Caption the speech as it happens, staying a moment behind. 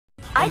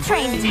I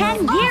trained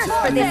 10 years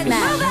for this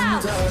match. Move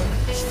out!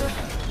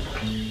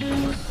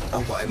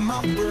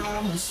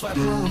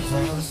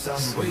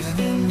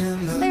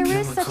 There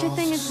is such a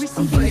thing as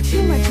receiving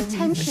too much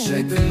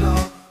attention.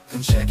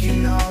 I'm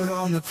checking out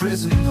on the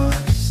prison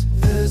bus.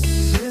 This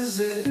is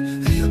it,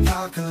 the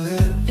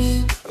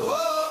apocalypse.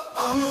 Oh,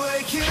 I'm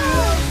waking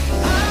up.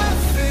 I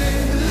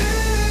feel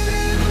it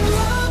in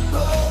my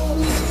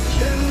bones.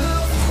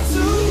 Enough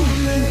to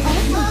make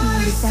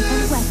my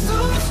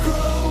systems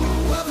grow.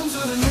 Welcome to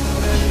the new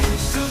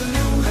age, to the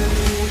new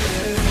age.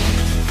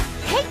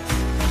 Hey!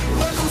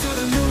 Welcome to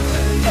the new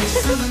age,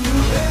 to the new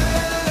age.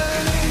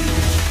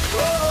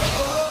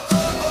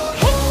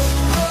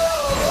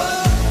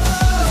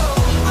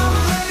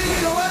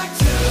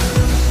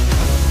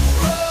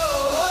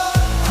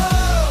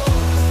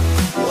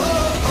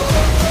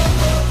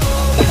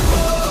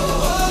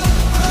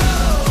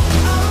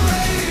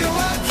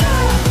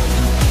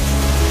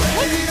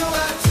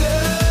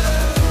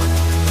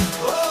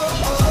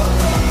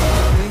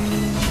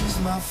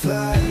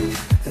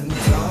 And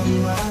down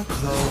my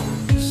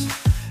clothes.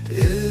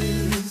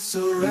 It's a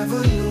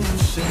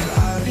revolution,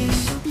 I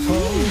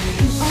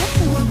suppose.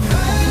 We're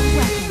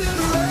painted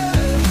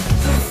red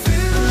to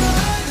fit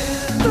right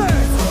in.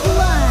 First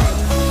blood!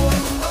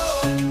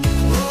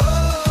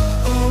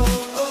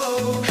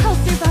 I'll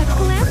survive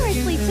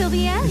glamorously till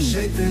the end.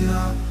 Shaping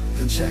up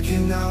and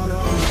checking out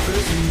on the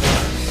prison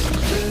bus.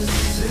 This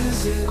is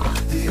it,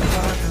 the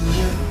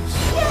apocalypse.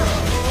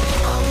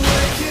 I'm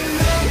waking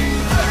up.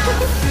 I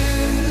feel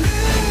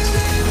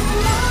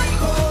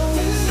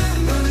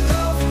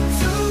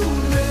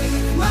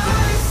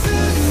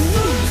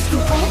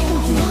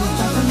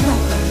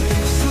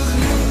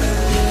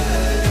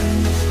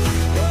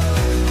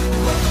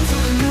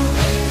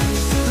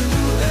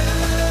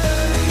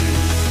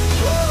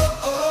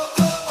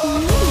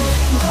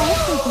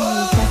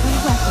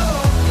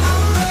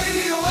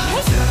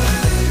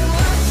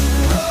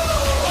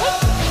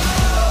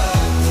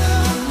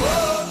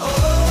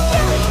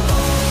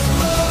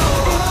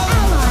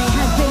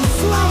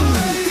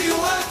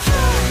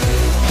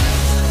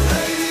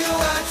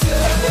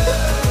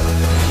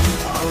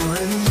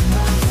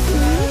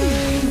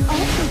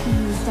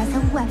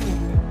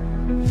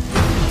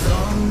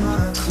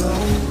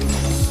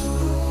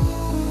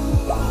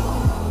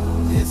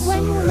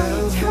When will my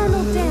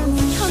eternal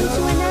dance come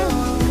to an end?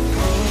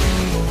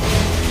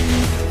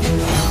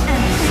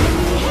 An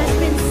enemy has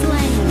been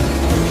slain.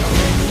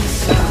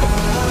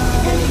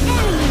 An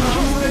enemy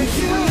has been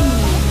slain. You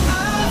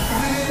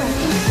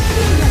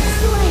have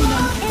slain an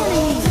enemy.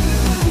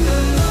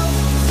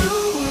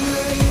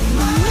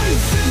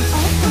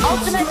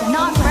 Ultimate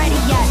not ready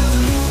yet.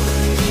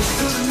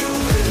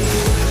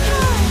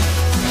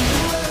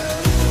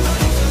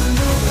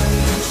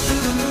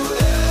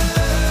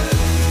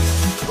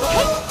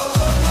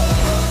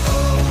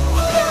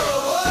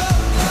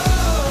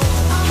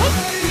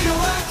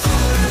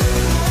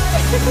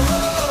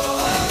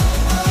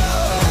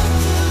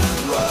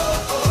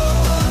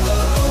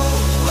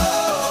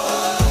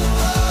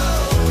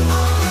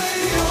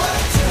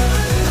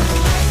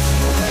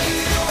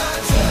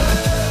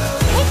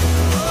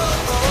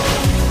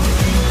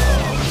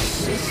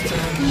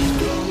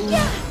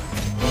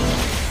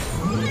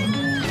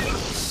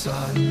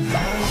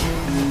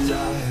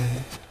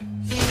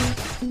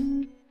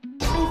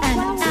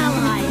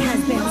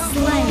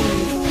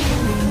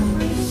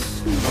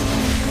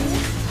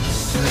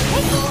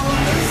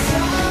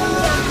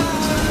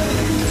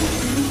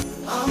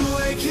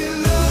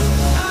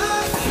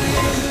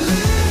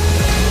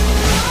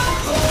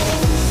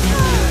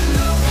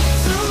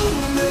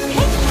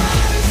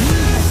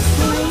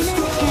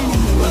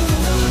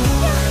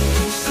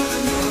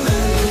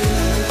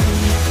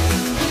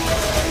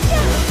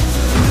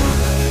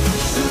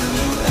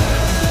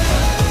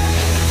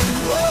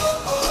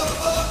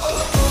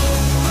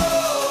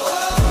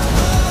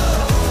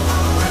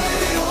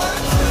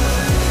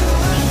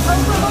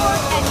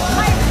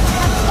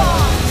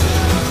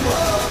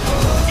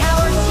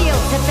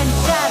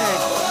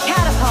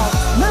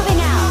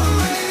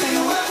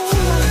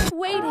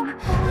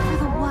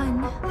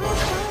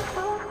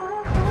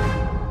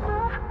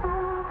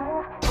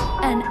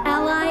 An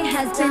ally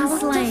has been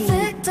slain.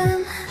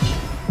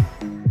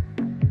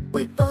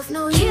 We both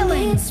know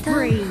Killing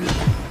spree.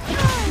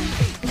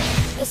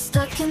 You're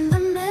stuck in the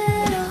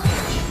middle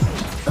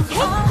of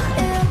all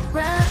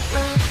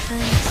irrelevant.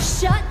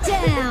 Shut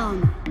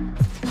down.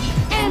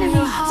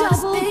 Enemy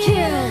double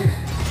kill.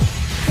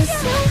 'Cause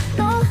you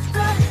know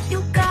that you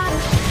gotta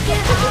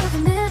get out of the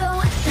middle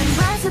and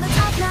rise to the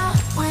top now.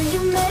 When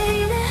you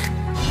made it,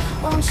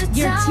 won't you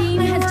Your tell team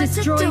me has what to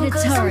destroyed do, a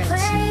 'cause turret. I'm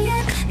playing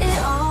it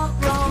all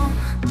wrong.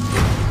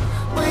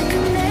 When you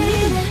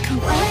made it,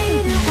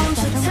 waited, won't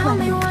you tell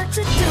me what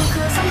to do,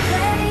 'cause I'm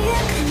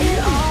playing it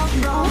all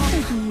wrong.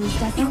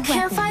 You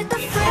can't fight the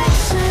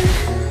friction,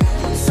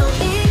 so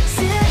ease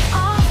it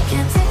off.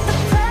 Can't take the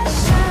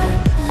pressure,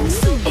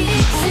 so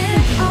ease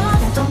it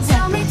off. Don't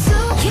tell me to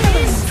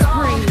keep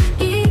strong.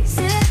 Ease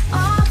it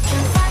off.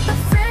 Can't fight the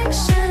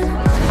friction,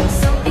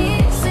 so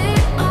ease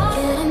it off.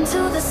 Get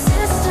into the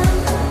system.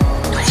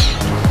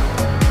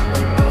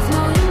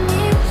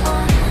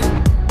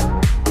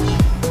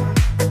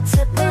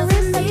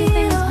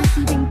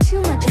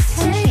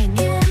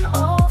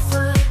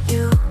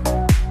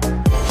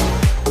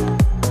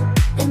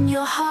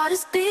 your heart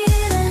is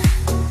beating.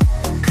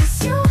 'Cause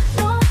you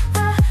know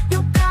that you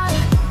gotta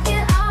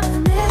get out of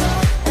the middle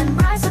and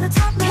rise to the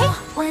top now.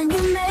 When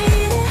you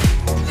made it,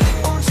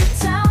 won't you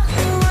tell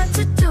me what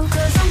to do?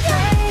 'Cause I'm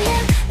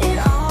playing it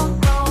all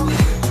wrong.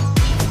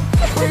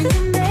 When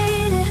you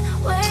made it,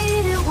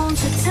 waited, won't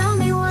you tell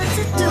me what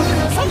to do?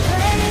 'Cause I'm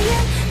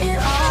playing it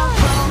all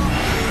wrong.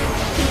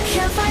 You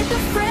can't fight the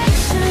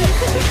friction.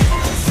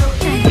 So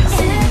ease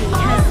it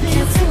off,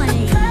 can't take the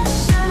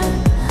pressure.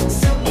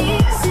 So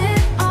ease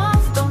it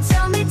off, don't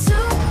tell me to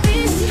be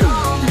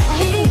strong.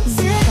 Ease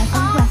it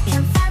off,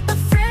 can't fight the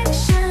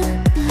friction.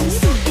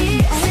 So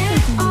ease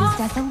it off.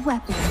 As a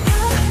weapon.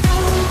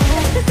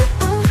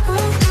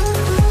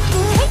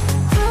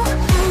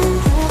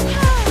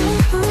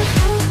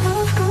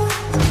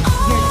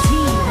 Your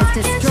team has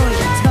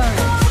destroyed a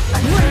turret.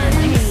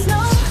 Rampage.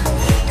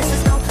 This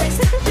is no place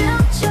to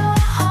build your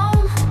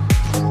home.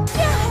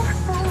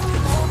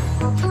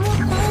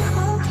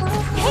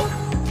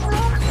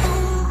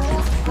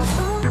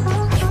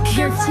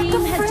 Your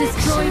team has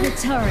destroyed a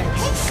turret.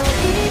 So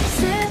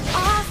ease it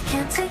off,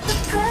 can't take the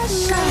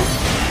pressure.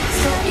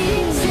 So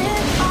ease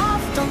it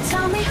off, don't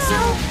tell me to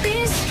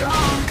be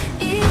strong.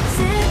 Ease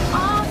it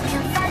off,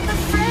 can't fight the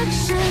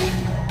friction.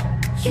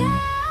 Yeah,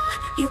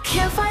 you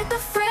can't fight the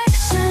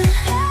friction.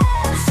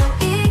 So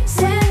ease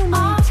it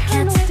off,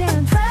 can't take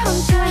the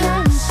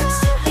pressure.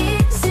 So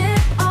ease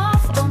it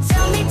off, don't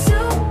tell me to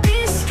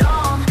be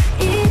strong.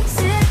 Ease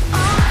it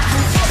off,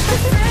 can't take the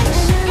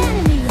friction.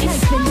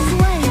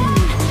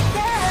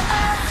 Enemy has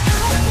been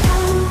slain.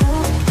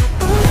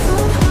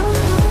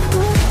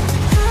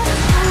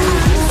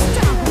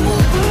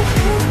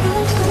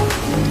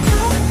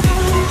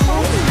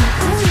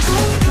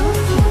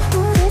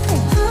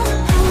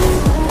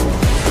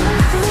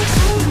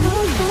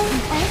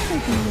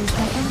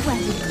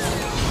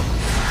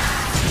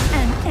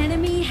 An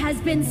enemy has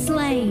been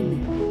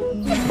slain.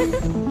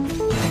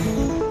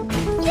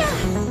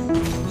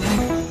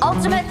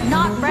 Ultimate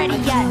not ready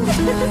yet.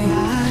 My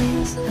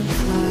eyes and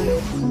fly.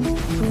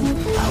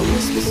 I'll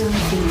whisper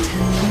something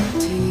tender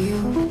to you.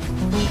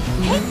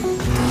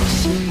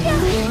 Touching the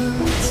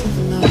words of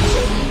love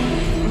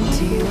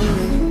to your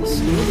lips,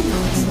 new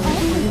thoughts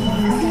like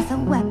wind. As a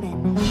weapon.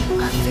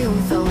 I feel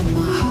with all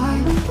my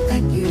heart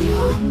that you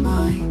are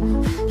mine,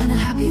 and a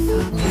happy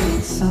thought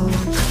that so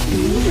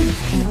you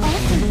can.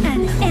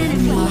 An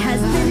enemy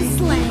has been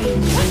slain.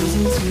 Turns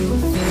into a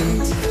fairy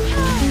tale.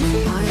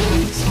 My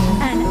eyes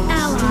An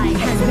ally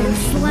has been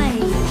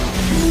slain.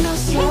 and our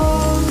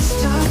souls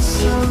touch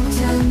so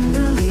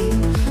tenderly.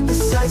 The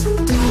sights we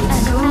do An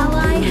so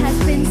ally has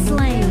been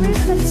slain.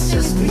 it's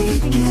just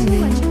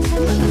beginning.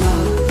 But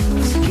love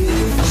is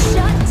beautiful.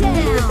 Shut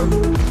down.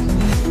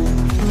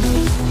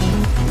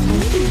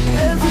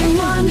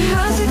 Everyone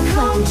has it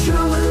come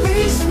true at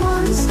least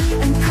once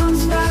and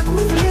comes back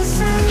with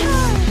kisses.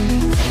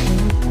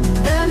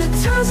 Then it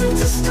turns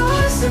into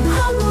stars and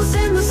humbles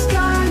in the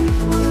sky.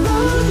 Well,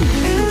 love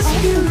is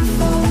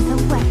beautiful. As a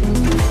weapon.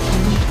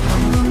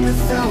 Among a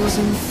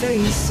thousand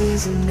faces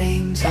and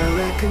names, I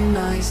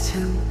recognized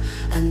him,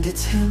 and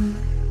it's him.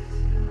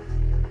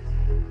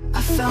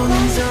 I found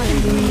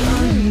anxiety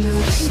under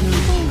the snow.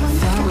 I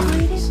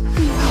found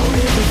how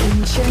everything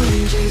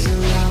changes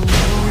around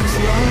one's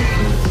love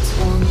with its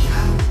one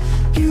how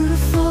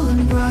beautiful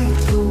and bright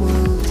the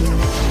world is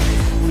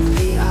in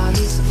the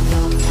eyes of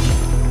love.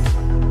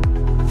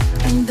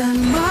 And then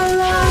my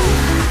life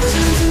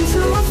turns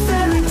into a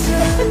fairy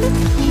tale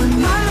when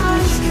my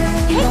eyes get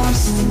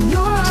lost in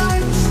your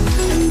eyes,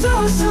 and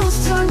our souls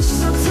touch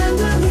so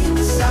tenderly.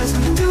 Besides,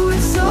 we do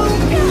it so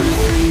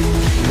beautifully.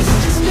 It's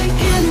just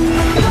beginning.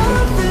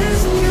 Love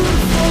is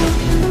beautiful.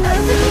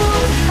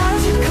 Everyone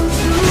has it come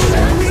true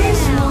at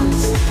least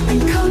once and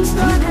comes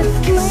back with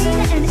Slain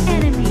kisses. an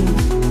enemy.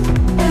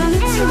 And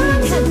it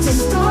turns Has into been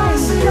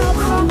stars slain. and it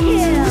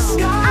crumbles in the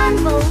sky.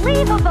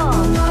 Unbelievable.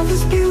 Love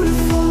is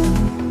beautiful.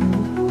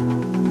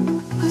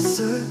 I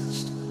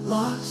searched,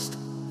 lost,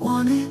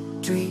 wanted,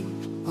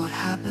 dreamed. What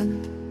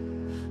happened?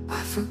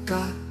 I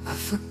forgot, I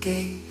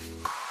forgave.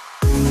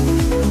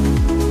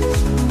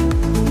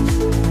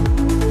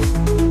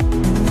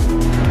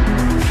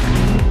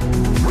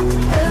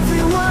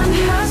 Everyone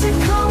has it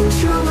come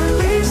true at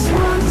least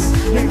once.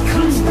 It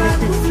comes back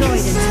with Destroyed a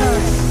kisses.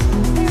 turret.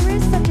 There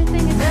is such a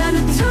thing as And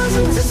it turns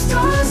into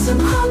stars and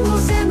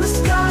humbles in the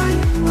sky.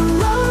 Well,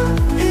 love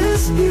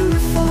is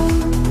beautiful.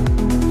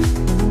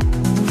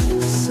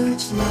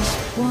 Search, lost,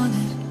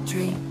 wanted,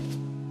 dreamed.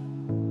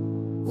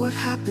 What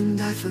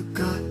happened? I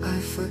forgot, I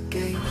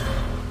forgave.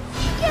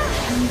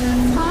 And then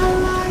my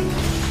life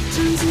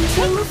turns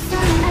into a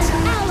fairy an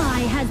tale.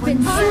 ally has When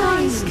been my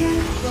eyes slain. get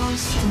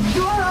lost in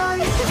your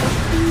eyes,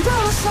 and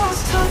our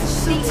souls touch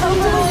so The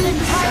overlord tenderly.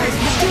 entire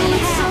Do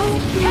it so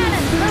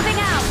Cannon moving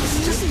out.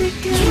 just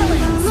beginning.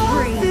 Killing Love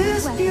spree.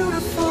 is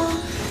beautiful.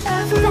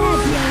 Everyone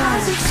Fabulous.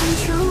 has it come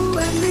true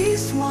at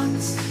least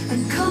once and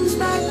comes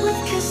back with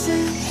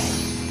kisses.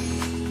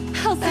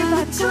 I'll And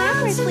survive it turns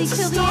glamorously into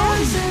till the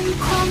stars end. and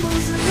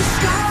crumbles in the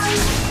sky.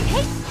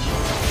 Hey.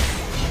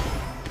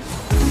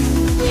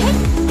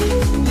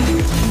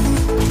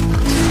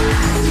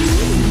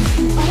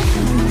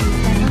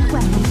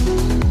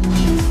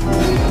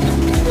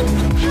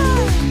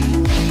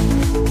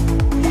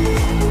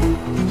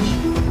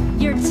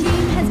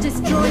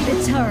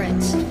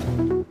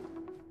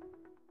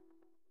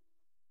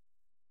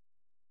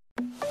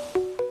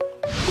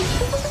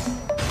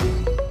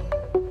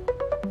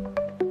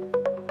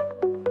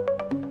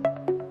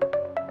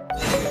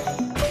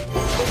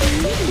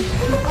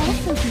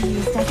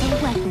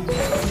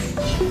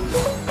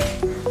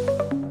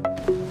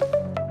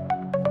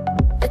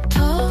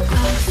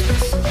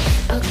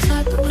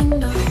 outside the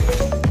window,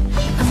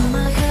 and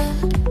my head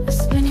is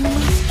spinning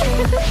with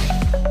joy.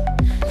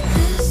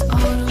 This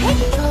autumn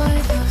will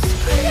drive us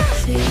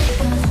crazy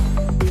again.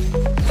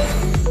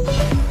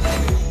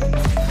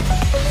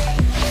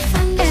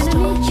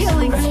 Enemy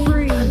killing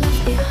spree. I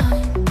left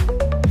behind.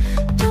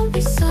 Don't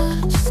be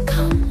sad, just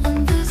come and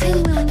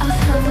visit. I'm willing to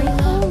spend my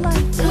whole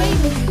life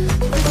waiting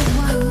for the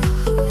one.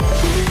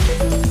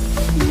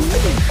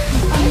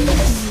 I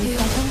miss you.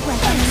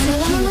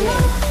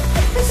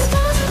 The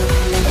stars are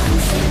only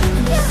dancing,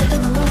 and you're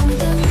sitting alone with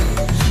them.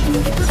 And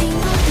you keep looking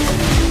out the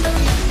window.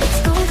 Let's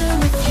go there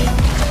with you,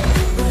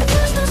 where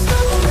there's no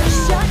stopping.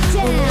 Shut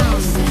down.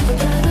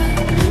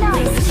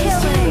 Nice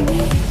killing.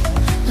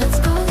 Let's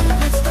go,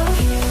 let's go.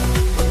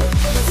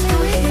 Let's go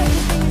here.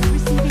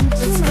 Receiving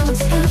too much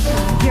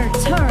attention. Your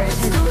turret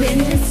has been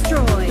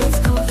destroyed. Let's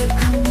go there,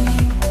 come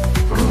here.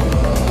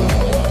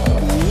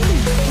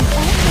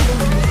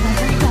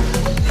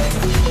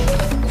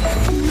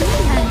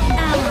 An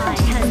ally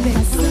has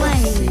been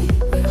slain.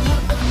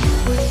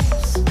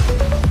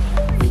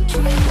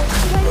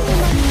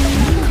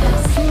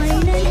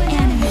 Slain an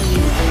enemy.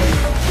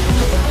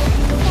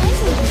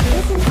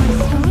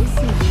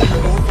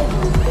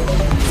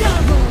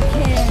 Double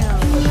kill.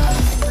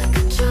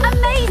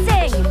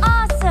 Amazing!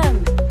 Awesome!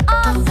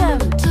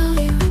 Awesome! Tell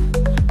you,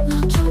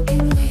 not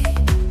jokingly,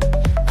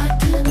 I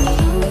didn't know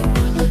you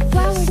were like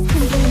Flowers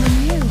can bloom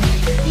you.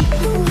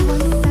 People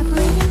once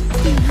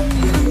separated.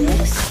 I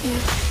miss you.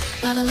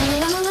 La la la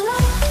la la la la.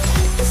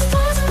 The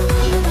stars are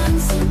only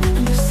dancing,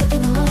 and you're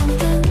sitting alone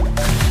again.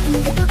 And you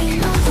keep looking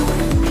out the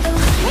window.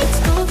 Let's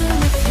go there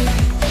with you,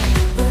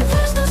 where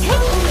there's no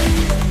stopping.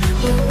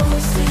 We'll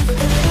always stay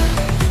together,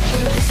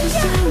 where it's just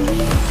you and me.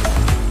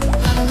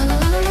 La la la la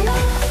la la la.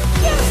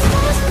 The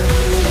stars are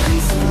only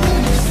dancing,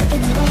 and you're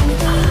sitting alone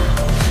again.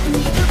 And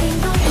you keep looking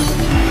out the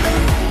window.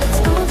 Let's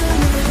go there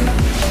with you,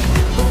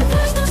 where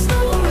there's no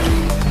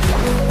stopping.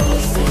 We'll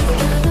always stay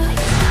together,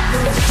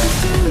 where it's just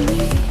you and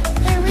me.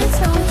 There is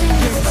something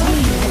your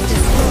team has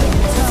destroyed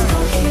the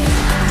turret.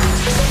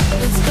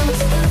 Let's go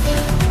together.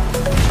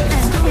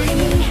 An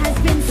enemy has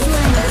been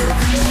slain.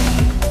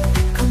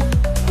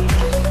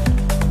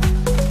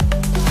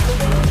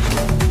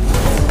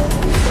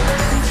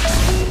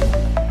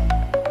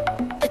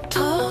 The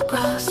tall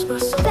grass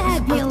grows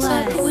Fabulous!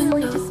 outside the I'm willing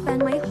window. to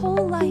spend my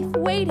whole life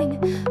waiting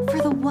for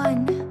the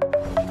one.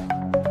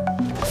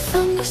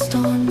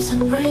 Thunderstorms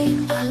and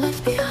rain I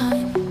left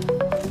behind.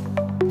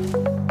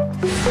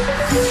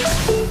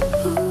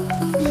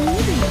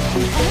 Maybe it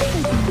can also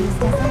be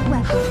used as a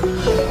weapon.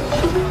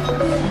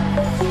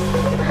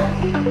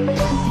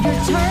 Your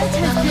turret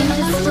has been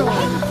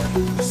destroyed.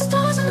 The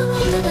stars in the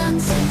world are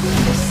dancing.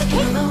 You're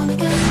sitting alone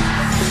again.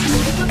 And you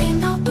keep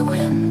looking out the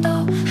window.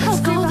 I'll Let's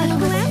go survive there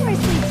with you.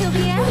 glamorously till the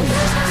Where end.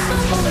 there's no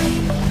stopping,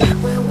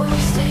 where we'll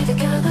stay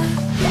together,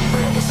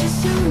 where it's just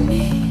you and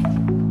me.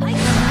 La la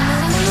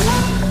la la la.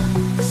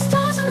 The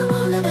stars in the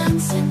world are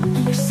dancing,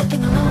 and you're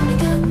sitting alone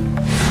again.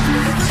 And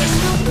you keep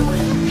looking out the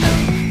window.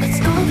 Let's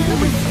go there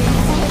with you,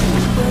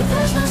 where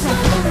there's no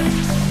stopping,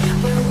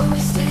 where we'll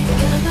stay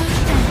together,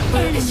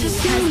 where Enemy it's just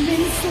you has and me.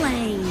 been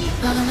slain.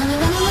 La la la la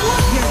la la la.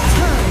 Your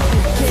turret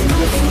has been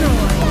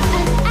destroyed.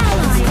 An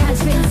ally has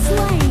been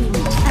slain.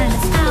 An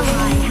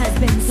ally has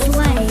been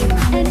slain.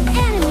 An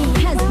enemy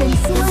has been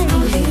slain.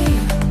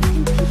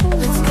 And people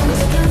Let's want go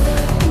together.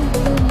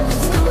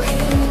 Let's go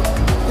here.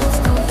 Let's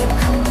go there.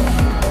 Come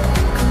here.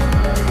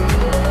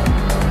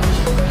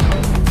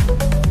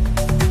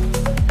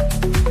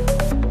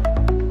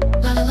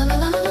 La la la la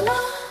la la la.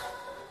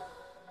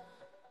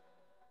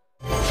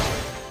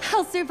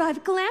 I'll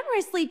survive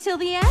glamorously till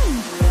the end.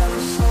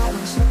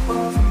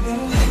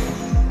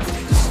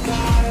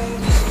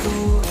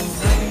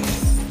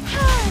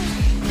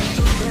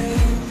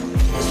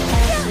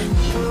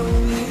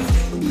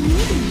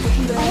 Maybe it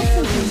can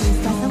also be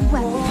used as a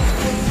weapon.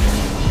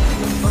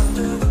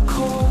 Under the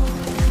cold,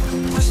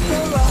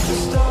 whisper of the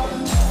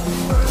stars,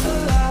 we're the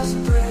last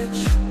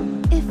bridge.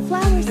 If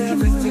flowers can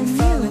bloom Everything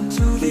fell anew,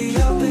 into the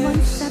people once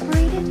abyss.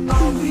 separated I'll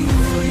can be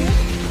free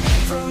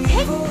from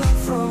evil and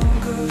from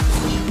good.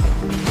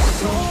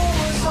 So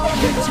was all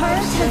Your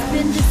turret has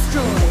been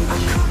destroyed.